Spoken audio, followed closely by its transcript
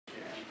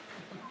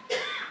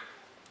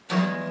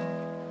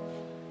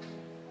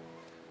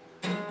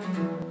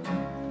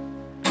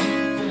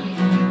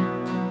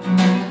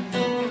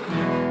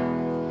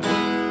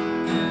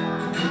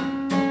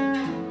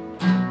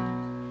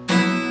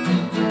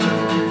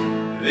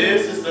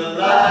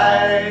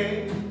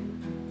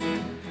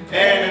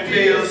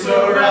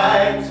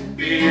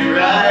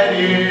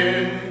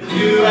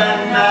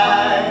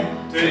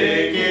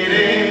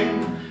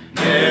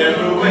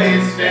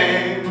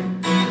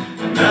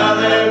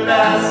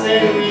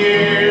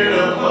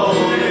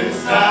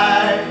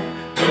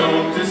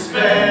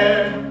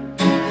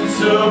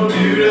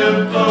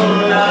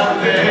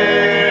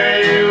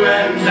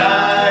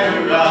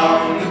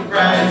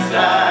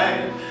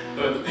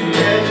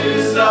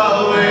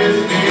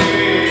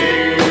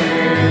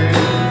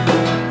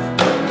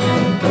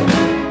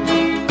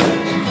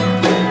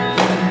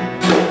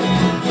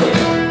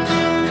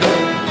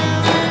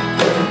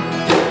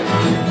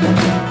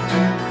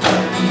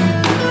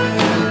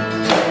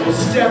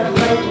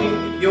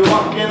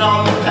walking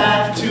on the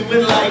path to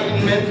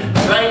enlightenment.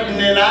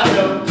 Frightening, I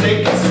know,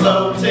 take it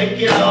slow, take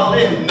it all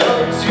in.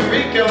 Those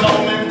eureka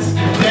moments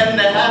tend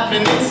to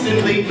happen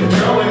instantly,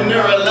 growing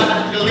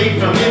neurologically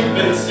from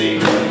infancy.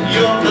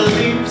 Your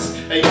beliefs,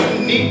 a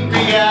unique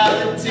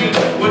reality.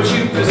 What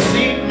you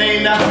perceive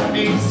may not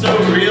be so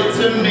real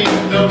to me,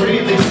 though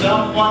really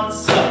someone's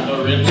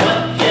suffering.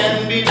 What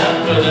can be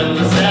done for them?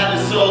 The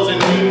saddest souls in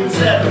need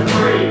set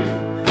free.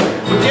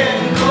 We're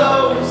getting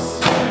close,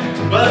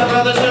 but our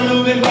brothers are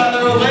moving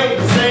farther away,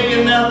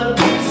 saying another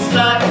piece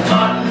like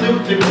Martin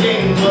Luther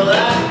King. Well,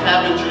 I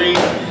have a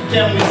dream.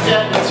 Can we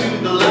step into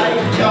the light,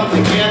 come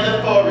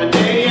together for a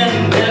day and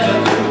endeavor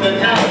through the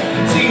night?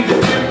 See the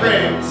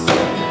difference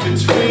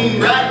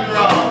between right and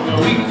wrong.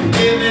 Are we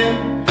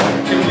forgiven?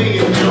 Can we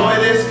enjoy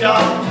this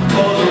calm?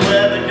 Before the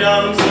weather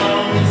comes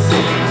on, the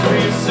seeds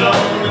we've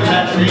sown and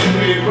that dream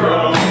we've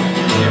grown.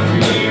 If we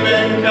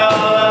even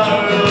call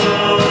our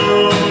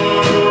own,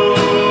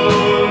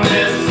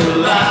 this is the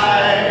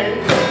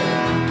life.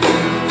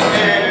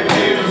 And it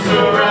feels so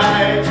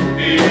right to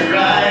be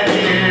right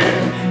here,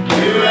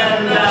 you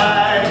and I.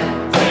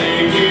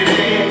 Take it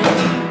in,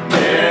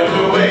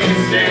 never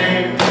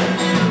wasting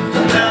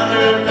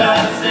another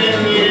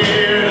passing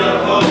year to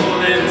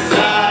hold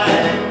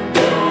inside.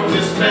 Don't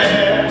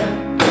despair,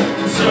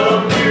 it's so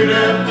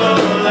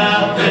beautiful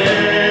out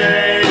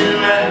there. You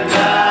and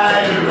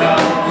I are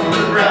on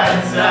the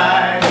bright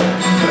side,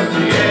 but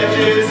the edge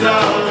is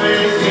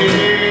always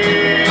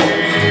here.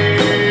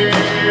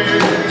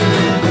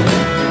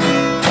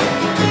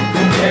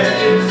 The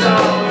edge is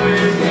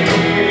always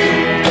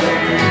here.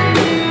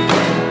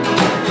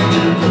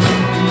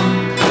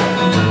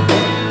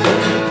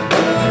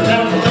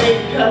 Now the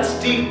blade cuts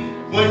deep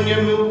when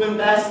you're moving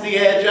past the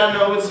edge. I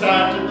know it's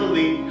hard to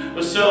believe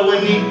we're so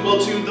unequal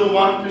to the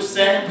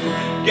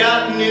 1%.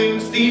 Got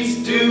news,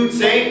 these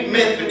dudes ain't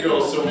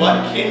mythical, so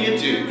what can you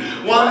do?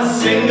 One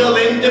single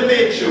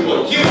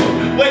individual, you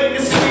wake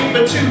a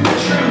sleeper to the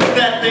truth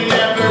that they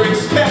never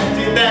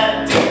expected,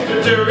 that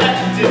deeper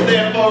directed,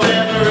 they're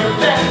forever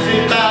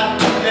affected by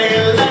who they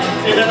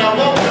elected, and I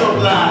won't go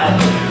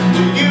blind.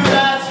 Will you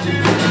guys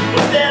too?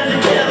 We'll stand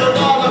together,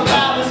 all the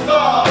powers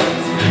falls.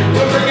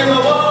 We're bringing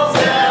the walls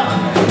down,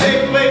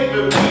 make way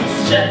for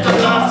peace, check the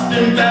lost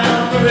and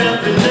found. For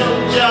every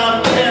note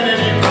John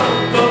Kennedy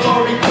wrote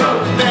before he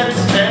broke, then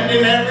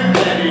spending every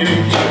penny to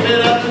keep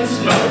it up in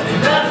smoke.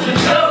 That's the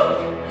joke.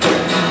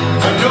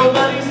 But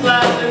nobody's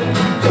laughing,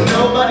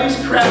 nobody's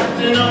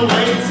crafting a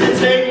way to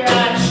take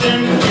action.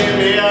 Give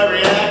me a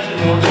reaction,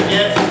 won't you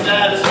get some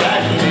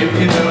satisfaction if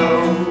you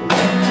know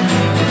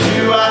that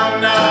you are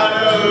not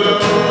alone.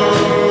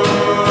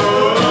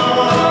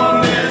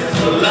 This is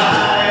the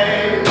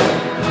life,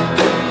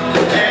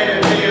 and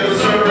it feels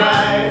so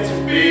right to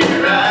be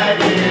right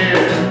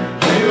here.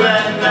 You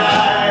and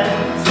I,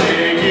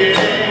 take it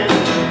in,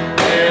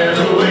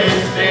 never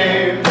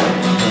wasting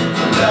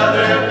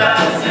another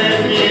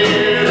passing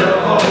year to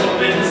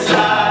hold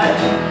inside.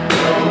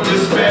 Don't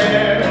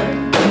despair,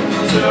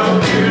 so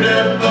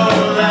beautiful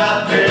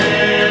out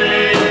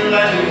there. You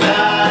and I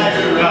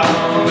are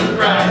on the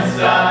bright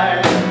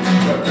side,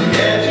 but the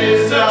edge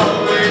is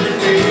always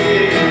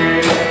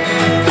here.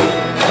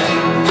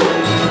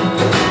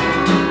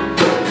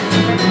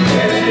 The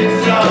edge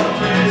is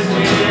always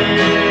here.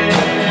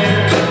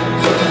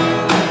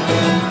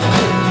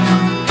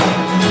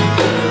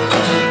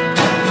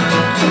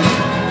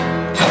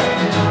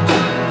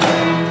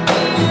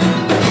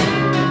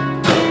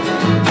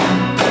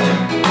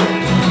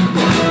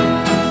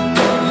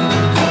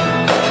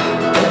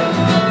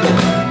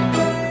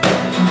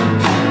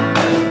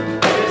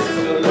 This is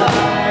the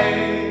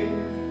life,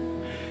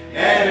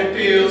 and it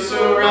feels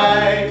so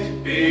right to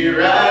be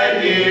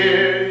right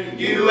here.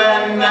 You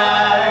and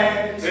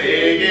I,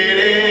 take it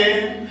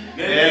in,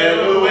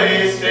 never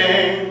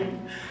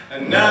wasting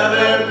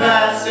another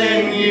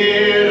passing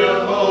year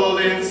to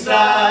hold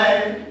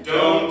inside.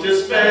 Don't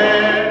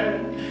despair,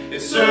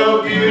 it's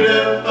so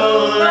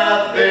beautiful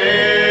out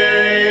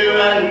there. You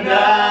and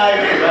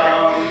I are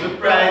on the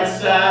bright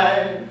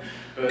side,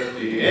 but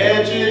the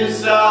edge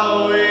is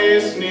always